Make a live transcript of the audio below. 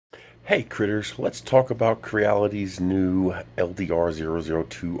Hey critters, let's talk about Creality's new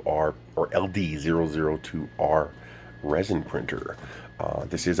LDR002R or LD002R resin printer.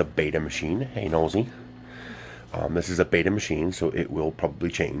 This is a beta machine. Hey Nosy. This is a beta machine, so it will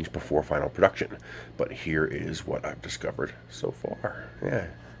probably change before final production. But here is what I've discovered so far. Yeah,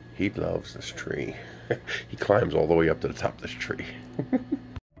 he loves this tree. He climbs all the way up to the top of this tree.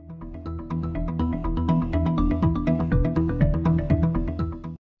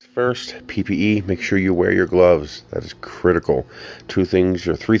 First, PPE, make sure you wear your gloves. That is critical. Three things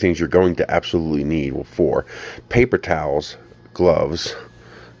you're going to absolutely need. Well, four. Paper towels, gloves,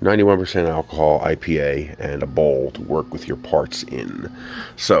 91% alcohol IPA, and a bowl to work with your parts in.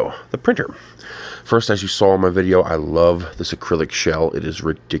 So, the printer. First, as you saw in my video, I love this acrylic shell. It is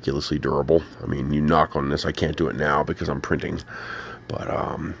ridiculously durable. I mean, you knock on this. I can't do it now because I'm printing. But,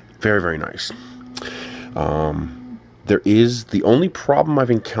 very, very nice. The only problem I've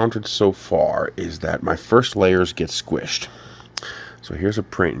encountered so far is that my first layers get squished. So here's a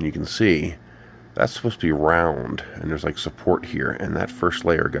print, and you can see that's supposed to be round, and there's like support here, and that first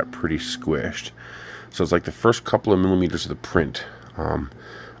layer got pretty squished. So it's like the first couple of millimeters of the print are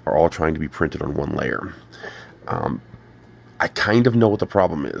all trying to be printed on one layer. I kind of know what the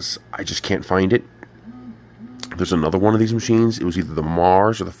problem is. I just can't find it. There's another one of these machines. It was either the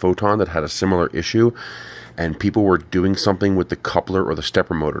Mars or the Photon that had a similar issue, and people were doing something with the coupler or the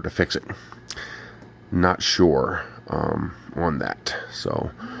stepper motor to fix it. Not sure on that, so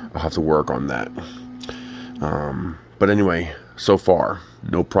I'll have to work on that. But anyway, so far,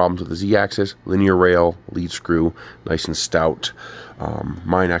 no problems with the Z-axis, linear rail, lead screw, nice and stout.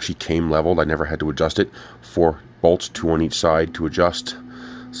 Mine actually came leveled. I never had to adjust it. 4 bolts, 2 on each side to adjust.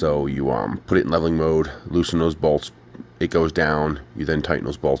 So you put it in leveling mode, loosen those bolts, it goes down, you then tighten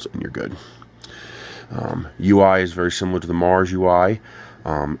those bolts, and you're good. UI is very similar to the Mars UI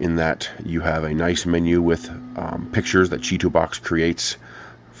in that you have a nice menu with pictures that Chitobox creates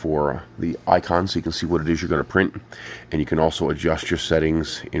for the icon, so you can see what it is you're going to print, and you can also adjust your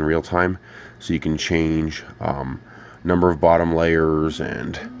settings in real time, so you can change number of bottom layers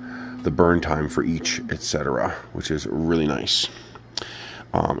and the burn time for each, etc., which is really nice.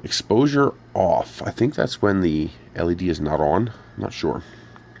 Exposure off. I think that's when the LED is not on. I'm not sure.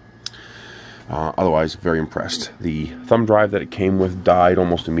 Otherwise, very impressed. The thumb drive that it came with died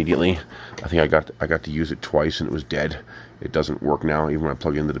almost immediately. I think I got to use it twice and it was dead. It doesn't work now. Even when I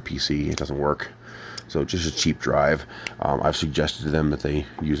plug it into the PC, it doesn't work. So just a cheap drive. I've suggested to them that they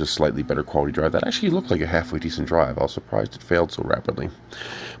use a slightly better quality drive. That actually looked like a halfway decent drive. I was surprised it failed so rapidly.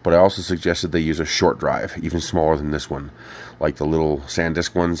 But I also suggested they use a short drive, even smaller than this one. Like the little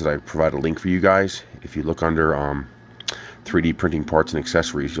SanDisk ones that I provide a link for you guys. If you look under 3D printing parts and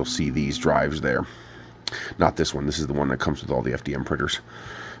accessories, you'll see these drives there. Not this one. This is the one that comes with all the FDM printers,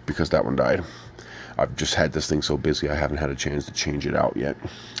 because that one died. I've just had this thing so busy I haven't had a chance to change it out yet.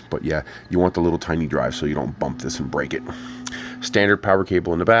 But yeah, you want the little tiny drive so you don't bump this and break it. Standard power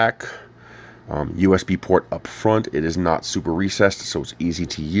cable in the back. USB port up front. It is not super recessed, so it's easy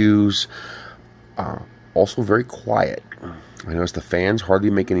to use. Also very quiet. I noticed the fans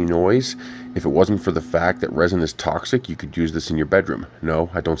hardly make any noise. If it wasn't for the fact that resin is toxic, you could use this in your bedroom. No,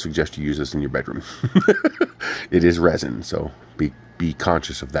 I don't suggest you use this in your bedroom. It is resin, so be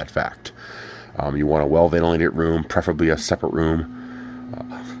conscious of that fact. You want a well-ventilated room, preferably a separate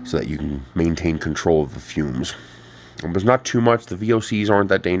room, so that you can maintain control of the fumes. There's not too much. The VOCs aren't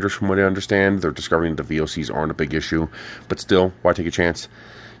that dangerous from what I understand. They're discovering that the VOCs aren't a big issue. But still, why take a chance?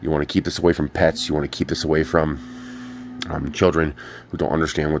 You want to keep this away from pets. You want to keep this away from children who don't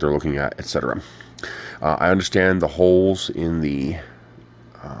understand what they're looking at, etc. I understand the holes in the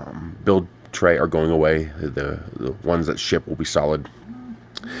build tray are going away. The ones that ship will be solid,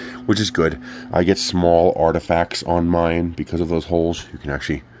 which is good. I get small artifacts on mine because of those holes. You can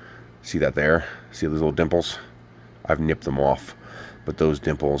actually see that there. See those little dimples? I've nipped them off, but those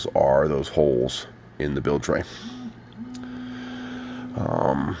dimples are those holes in the build tray.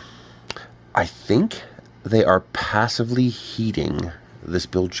 I think they are passively heating this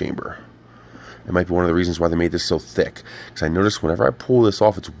build chamber. It might be one of the reasons why they made this so thick, because I notice whenever I pull this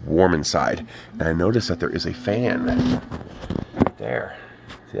off, it's warm inside. And I notice that there is a fan right there.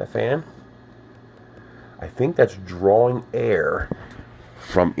 See that fan? I think that's drawing air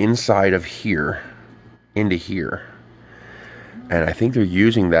from inside of here into here. And I think they're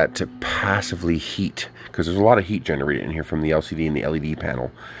using that to passively heat, because there's a lot of heat generated in here from the LCD and the LED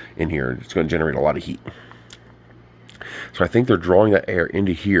panel in here. It's going to generate a lot of heat. So I think they're drawing that air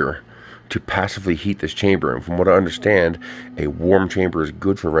into here to passively heat this chamber. And from what I understand, a warm chamber is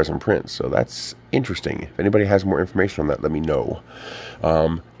good for resin prints. So that's interesting. If anybody has more information on that, let me know.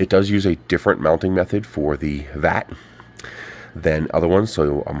 It does use a different mounting method for the vat than other ones,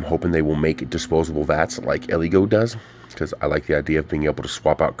 so I'm hoping they will make disposable vats like Eryone does, because I like the idea of being able to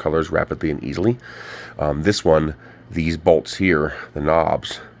swap out colors rapidly and easily. This one, these bolts here, the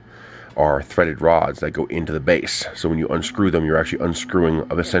knobs, are threaded rods that go into the base. So when you unscrew them, you're actually unscrewing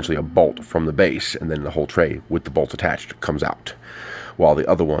essentially a bolt from the base, and then the whole tray with the bolts attached comes out. While the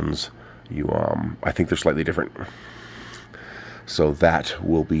other ones, I think they're slightly different. So that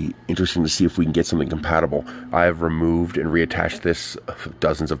will be interesting to see if we can get something compatible. I have removed and reattached this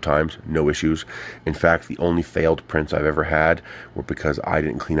dozens of times, no issues. In fact, the only failed prints I've ever had were because I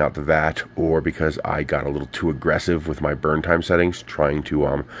didn't clean out the vat, or because I got a little too aggressive with my burn time settings, trying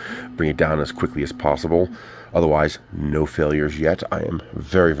to bring it down as quickly as possible. Otherwise, no failures yet. I am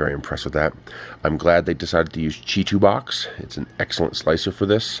very, very impressed with that. I'm glad they decided to use Chi2 box. It's an excellent slicer for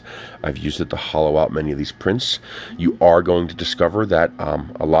this. I've used it to hollow out many of these prints. You are going to discover that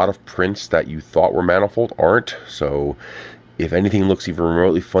a lot of prints that you thought were manifold aren't. So if anything looks even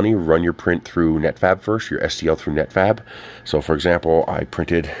remotely funny, run your print through NetFab first, your STL through NetFab. So for example, I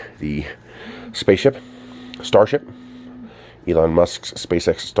printed the Starship, Elon Musk's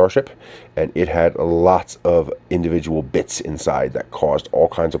SpaceX Starship, and it had lots of individual bits inside that caused all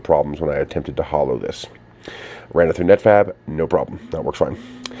kinds of problems when I attempted to hollow this. Ran it through NetFab, no problem, that works fine.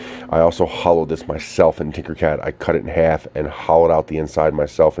 I also hollowed this myself in Tinkercad. I cut it in half and hollowed out the inside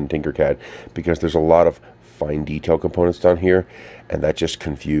myself in Tinkercad, because there's a lot of fine detail components down here, and that just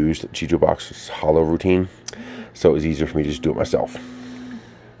confused Chi2 Box's hollow routine, so it was easier for me to just do it myself.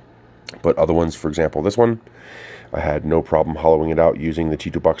 But other ones, for example this one, I had no problem hollowing it out using the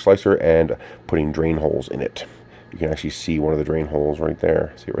Chi2 box slicer and putting drain holes in it. You can actually see one of the drain holes right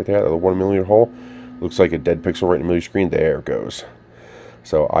there. See it right there? The 1mm hole? Looks like a dead pixel right in the middle of your screen. There it goes.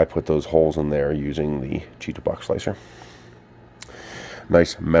 So I put those holes in there using the Chi2 box slicer.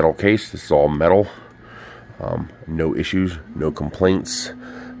 Nice metal case. This is all metal. No issues, no complaints.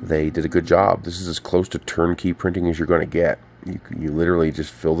 They did a good job. This is as close to turnkey printing as you're going to get. You literally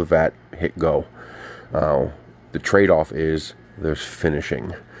just fill the vat, hit go. The trade-off is there's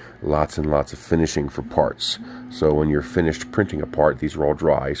finishing. Lots and lots of finishing for parts. So when you're finished printing a part, these are all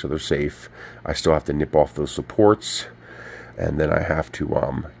dry, so they're safe. I still have to nip off those supports, and then I have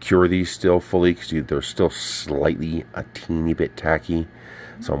to cure these still fully, because they're still slightly a teeny bit tacky.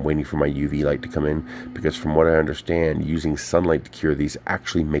 So I'm waiting for my UV light to come in, because from what I understand, using sunlight to cure these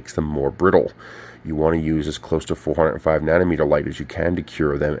actually makes them more brittle. You want to use as close to 405 nanometer light as you can to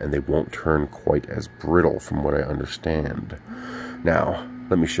cure them, and they won't turn quite as brittle from what I understand. Now,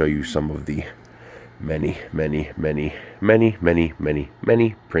 let me show you some of the many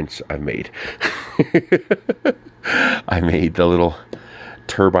prints I've made. I made the little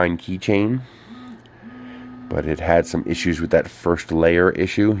turbine keychain, but it had some issues with that first layer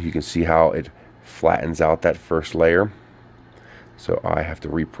issue. You can see how it flattens out that first layer. So I have to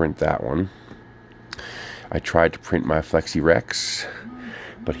reprint that one. I tried to print my Flexi Rex,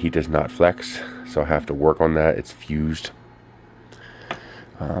 but he does not flex, so I have to work on that. It's fused.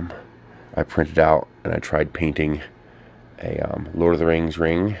 I printed out and I tried painting a Lord of the Rings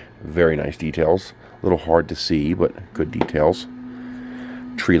ring. Very nice details. A little hard to see, but good details.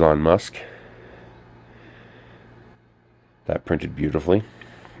 Elon Musk. That printed beautifully.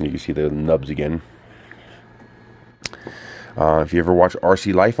 You can see the nubs again. If you ever watch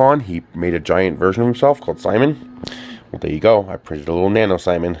RC Life On, he made a giant version of himself called Simon. Well, there you go. I printed a little nano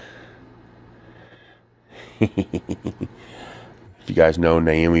Simon. If you guys know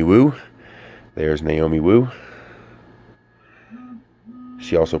Naomi Wu, there's Naomi Wu.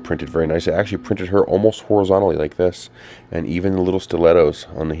 She also printed very nice. I actually printed her almost horizontally like this. And even the little stilettos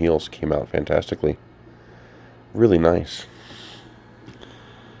on the heels came out fantastically. Really nice.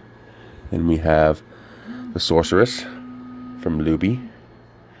 Then we have the Sorceress from Luby.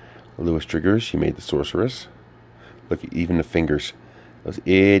 Lewis Triggers, she made the Sorceress. Look at even the fingers. Those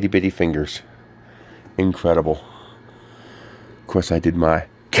itty bitty fingers. Incredible. Of course I did my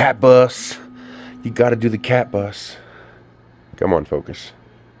cat bus. You gotta do the cat bus. Come on, focus.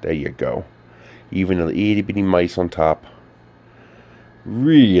 There you go. Even the itty bitty mice on top.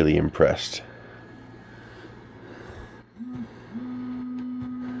 Really impressed.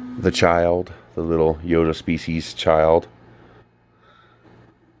 The child, the little Yoda species child.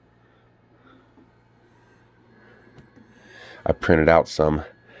 I printed out some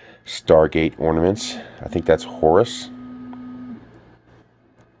Stargate ornaments. I think that's Horus.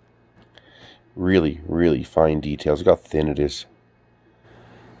 Really, really fine details. Look how thin it is.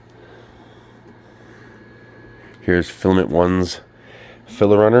 Here's Filament One's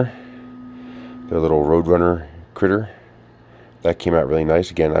filler runner, their little roadrunner critter. That came out really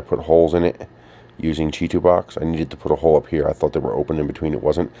nice. Again, I put holes in it using G2 box. I needed to put a hole up here. I thought they were open in between. It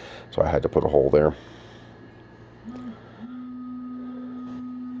wasn't, so I had to put a hole there.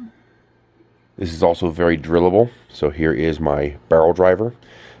 This is also very drillable. So here is my barrel driver.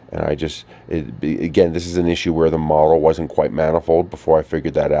 And again, this is an issue where the model wasn't quite manifold before I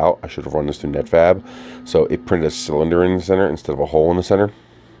figured that out. I should have run this through NetFab. So it printed a cylinder in the center instead of a hole in the center.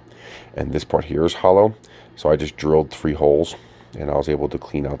 And this part here is hollow. So I just drilled 3 holes, and I was able to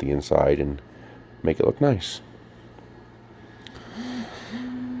clean out the inside and make it look nice.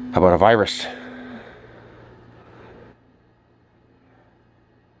 How about a virus?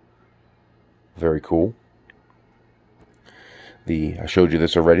 Very cool. I showed you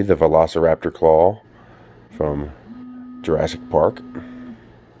this already, the Velociraptor claw from Jurassic Park.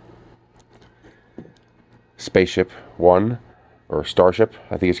 Spaceship 1, or Starship,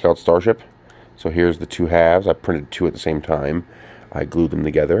 I think it's called Starship. So here's the 2 halves. I printed 2 at the same time. I glued them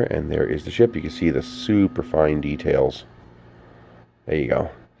together, and there is the ship. You can see the super fine details. There you go.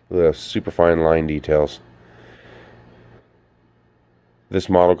 The super fine line details. This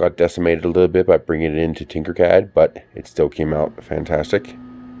model got decimated a little bit by bringing it into Tinkercad, but it still came out fantastic.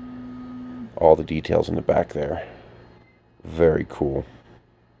 All the details in the back there. Very cool.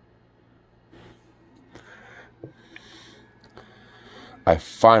 I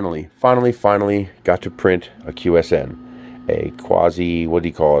finally got to print a QSN. A quasi, what do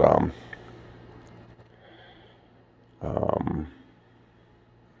you call it?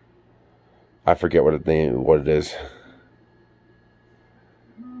 I forget what it is.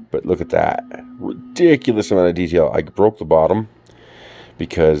 But look at that. Ridiculous amount of detail. I broke the bottom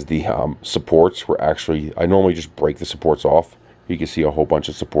because the supports were actually, I normally just break the supports off. You can see a whole bunch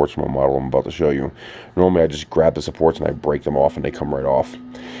of supports from a model I'm about to show you. Normally I just grab the supports and I break them off and they come right off.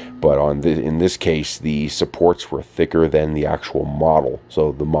 But in this case, the supports were thicker than the actual model.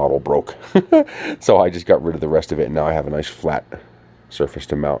 So the model broke. So I just got rid of the rest of it, and now I have a nice flat surface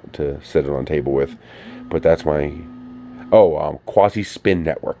to mount to sit it on a table with. But that's my... quasi-spin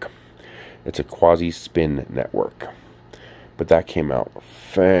network. It's a quasi-spin network. But that came out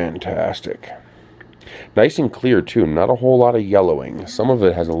fantastic. Nice and clear, too. Not a whole lot of yellowing. Some of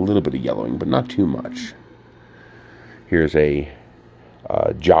it has a little bit of yellowing, but not too much. Here's a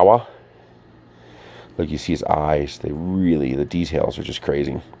Jawa. Look, you see his eyes. The details are just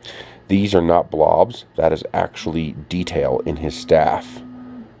crazy. These are not blobs. That is actually detail in his staff.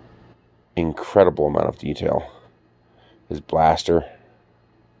 Incredible amount of detail. His blaster.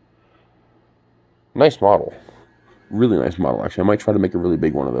 Nice model. Really nice model, actually. I might try to make a really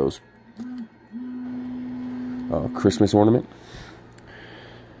big one of those. Christmas ornament.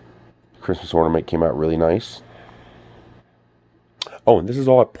 Christmas ornament came out really nice. Oh, and this is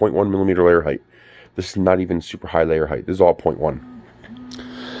all at 0.1 millimeter layer height. This is not even super high layer height. This is all at 0.1.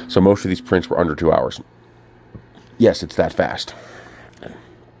 So most of these prints were under 2 hours. Yes, it's that fast.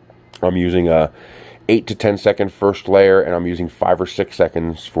 I'm using a 8 to 10 second first layer, and I'm using 5 or 6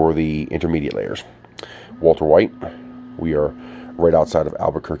 seconds for the intermediate layers. Walter White. We are right outside of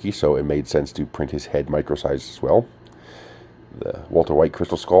Albuquerque, so it made sense to print his head micro-sized as well. The Walter White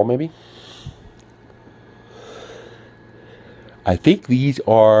crystal skull, maybe. I think these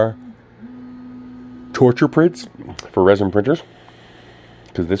are torture prints for resin printers,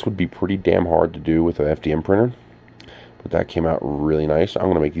 because this would be pretty damn hard to do with an FDM printer. But that came out really nice. I'm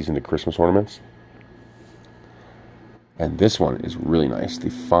going to make these into Christmas ornaments. And this one is really nice. The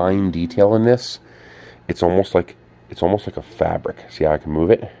fine detail in this, it's almost like a fabric. See how I can move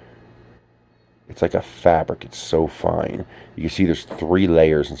it? It's like a fabric. It's so fine. You can see there's 3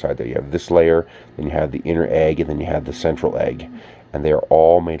 layers inside there. You have this layer, then you have the inner egg, and then you have the central egg. And they are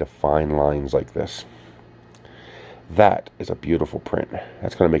all made of fine lines like this. That is a beautiful print.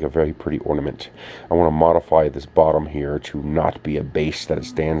 That's going to make a very pretty ornament. I want to modify this bottom here to not be a base that it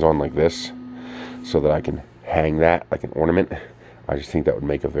stands on like this, so that I can hang that like an ornament. I just think that would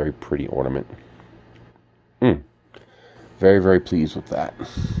make a very pretty ornament. Very, very pleased with that.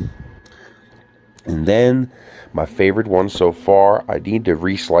 And then my favorite one so far, I need to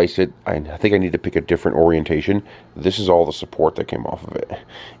reslice it. I think I need to pick a different orientation. This is all the support that came off of it.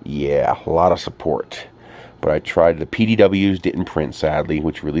 Yeah, a lot of support. But I tried, the PDWs didn't print, sadly,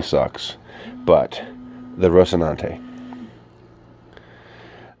 which really sucks. But the Rocinante.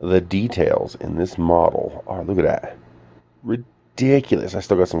 The details in this model are, look at that, ridiculous. I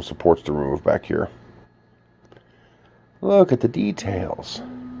still got some supports to remove back here. Look at the details.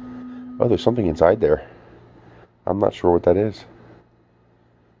 Oh, there's something inside there. I'm not sure what that is.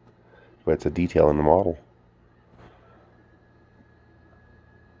 But it's a detail in the model.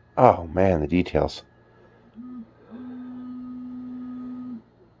 Oh man, the details.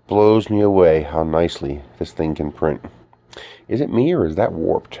 Blows me away how nicely this thing can print. Is it me or is that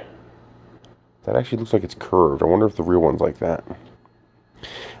warped? That actually looks like it's curved. I wonder if the real one's like that.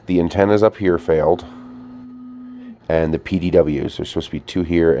 The antennas up here failed. And the PDWs, there's supposed to be 2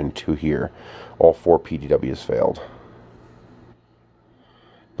 here and 2 here. All 4 PDWs failed.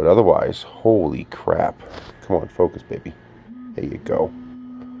 But otherwise, holy crap. Come on, focus, baby. There you go.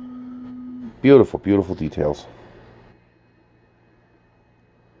 Beautiful, beautiful details.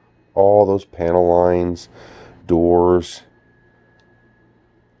 All those panel lines, doors.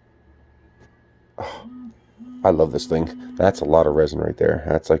 Oh, I love this thing. That's a lot of resin right there.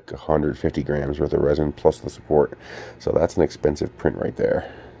 That's like 150 grams worth of resin plus the support. So that's an expensive print right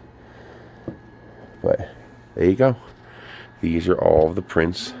there. But there you go. These are all of the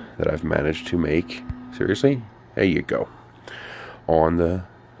prints that I've managed to make. Seriously, there you go. On the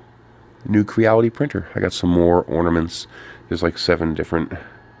new Creality printer. I got some more ornaments. There's like 7 different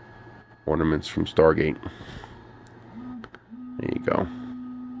ornaments from Stargate. There you go.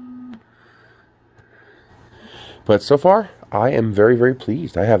 But so far, I am very, very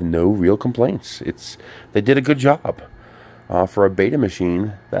pleased. I have no real complaints. They did a good job. For a beta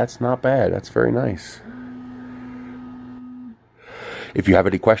machine, that's not bad. That's very nice. If you have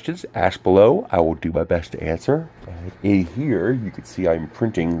any questions, ask below. I will do my best to answer. And in here, you can see I'm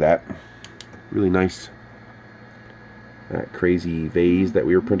printing that really nice, that crazy vase that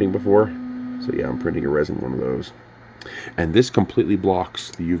we were printing before. So yeah, I'm printing a resin one of those. And this completely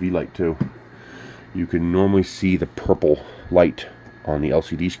blocks the UV light too. You can normally see the purple light on the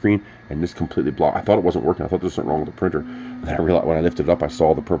LCD screen, and this completely blocked. I thought it wasn't working. I thought there was something wrong with the printer. And then I realized, when I lifted it up, I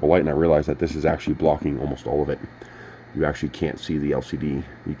saw the purple light, and I realized that this is actually blocking almost all of it. You actually can't see the LCD.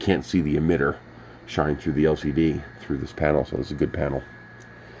 You can't see the emitter shine through the LCD through this panel, so this is a good panel.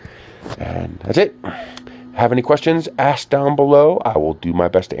 And that's it. Have any questions, ask down below. I will do my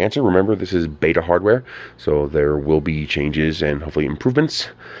best to answer. Remember, this is beta hardware, so there will be changes and hopefully improvements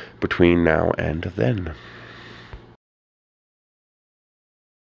between now and then.